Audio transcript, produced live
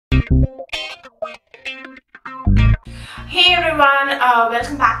Hey everyone,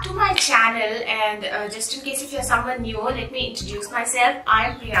 welcome back to my channel. And just in case if you're someone new, let me introduce myself.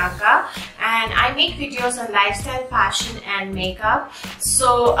 I'm Priyanka and I make videos on lifestyle, fashion and makeup.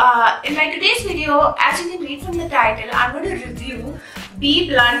 So in my today's video, as you can read from the title, I'm going to review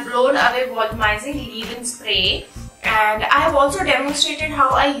Bblunt Blown Away Volumizing Leave-In Spray. And I have also demonstrated how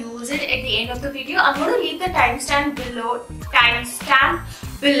I use it at the end of the video. I'm going to leave the timestamp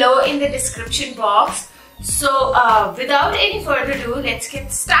below in the description box. So without any further ado, let's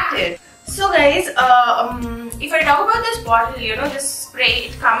get started. So guys, if I talk about this bottle, this spray,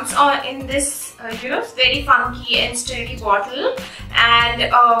 it comes in this very funky and sturdy bottle, and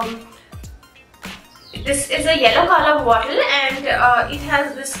this is a yellow color bottle, and it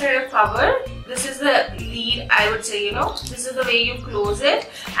has this kind of cover. This is the lead, I would say, this is the way you close it,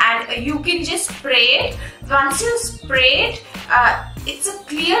 and you can just spray it. Once you spray it, it's a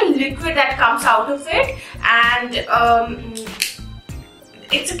clear liquid that comes out of it, and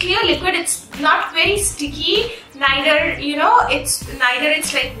it's a clear liquid. It's not very sticky, neither it's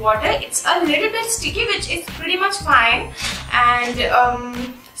like water. It's a little bit sticky, which is pretty much fine.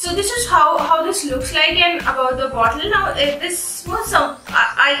 And so this is how this looks like. And about the bottle, now this was some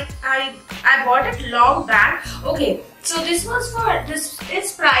I bought it long back. Okay, so this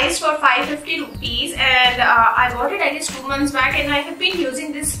is priced for 550 rupees, and I bought it I guess 2 months back, and I have been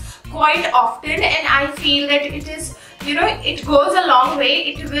using this quite often, and I feel that it is, it goes a long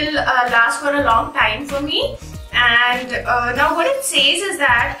way. It will last for a long time for me. And now what it says is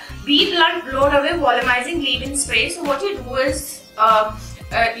that Bblunt Blown Away Volumizing Leave-In Spray. So what you do is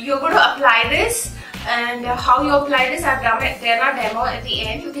you're going to apply this, and how you apply this, I've done a demo at the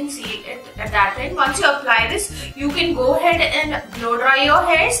end. You can see it at that end. Once you apply this, you can go ahead and blow dry your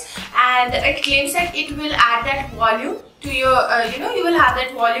hairs, and it claims that it will add that volume to your, you will have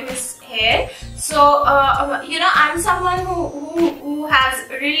that voluminous hair. So, I'm someone who has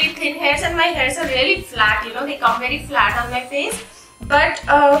really thin hairs, and my hairs are really flat, they come very flat on my face. But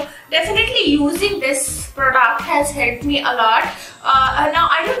definitely using this product has helped me a lot. Now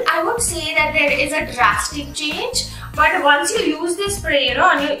I would say that there is a drastic change, but once you use this spray,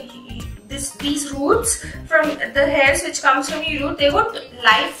 on these roots from the hairs which comes from your root, they won't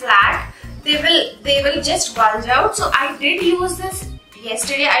lie flat. They will just bulge out. So I did use this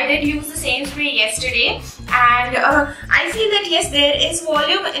yesterday. I did use the same spray yesterday, and I feel that yes, there is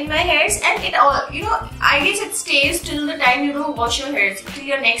volume in my hairs, and it all, I guess it stays till the time you don't wash your hairs, till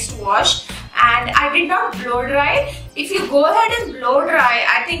your next wash. And I did not blow dry. If you go ahead and blow dry,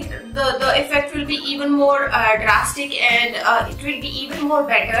 I think the effect will be even more drastic, and it will be even more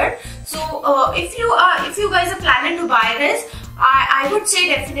better. So if you guys are planning to buy this, I would say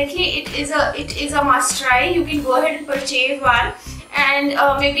definitely it is a must try. You can go ahead and purchase one. And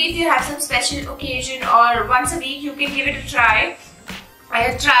maybe if you have some special occasion or once a week, you can give it a try.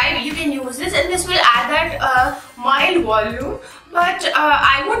 You can use this, and this will add that mild volume. But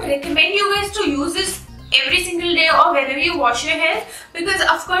I would recommend you guys to use this every single day or whenever you wash your hair, because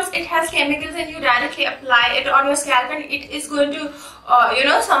of course it has chemicals, and you directly apply it on your scalp, and it is going to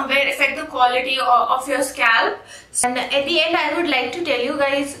somewhere affect the quality of your scalp. And at the end, I would like to tell you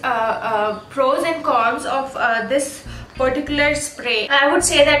guys pros and cons of this particular spray. I would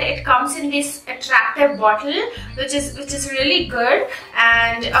say that it comes in this attractive bottle, which is really good,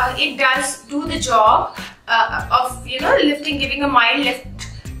 and it does do the job of lifting, giving a mild lift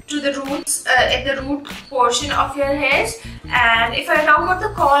to the roots, at the root portion of your hairs. And if I talk about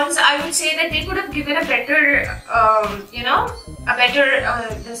the cons, I would say that they could have given a better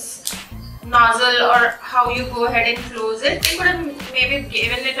this nozzle, or how you go ahead and close it. They could have maybe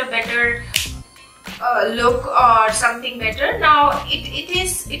given it a better look or something better. Now it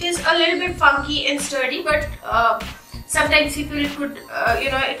is a little bit funky and sturdy, but sometimes people could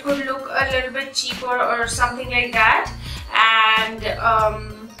it could look a little bit cheaper or something like that. And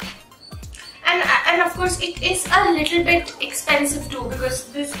of course it is a little bit expensive too,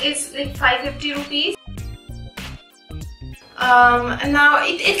 because this is like 550 rupees. Now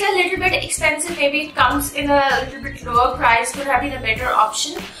it is a little bit expensive. Maybe it comes in a little bit lower price, could have been a better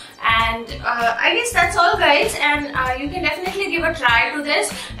option. And I guess that's all guys, and you can definitely give a try to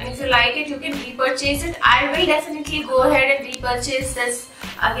this, and if you like it, you can repurchase it. I will definitely go ahead and repurchase this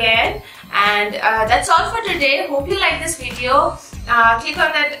again. And that's all for today. Hope you like this video. Click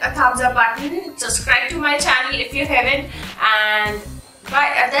on that thumbs up button, subscribe to my channel if you haven't, and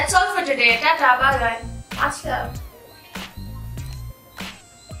bye. That's all for today. Tata, bye bye, much love.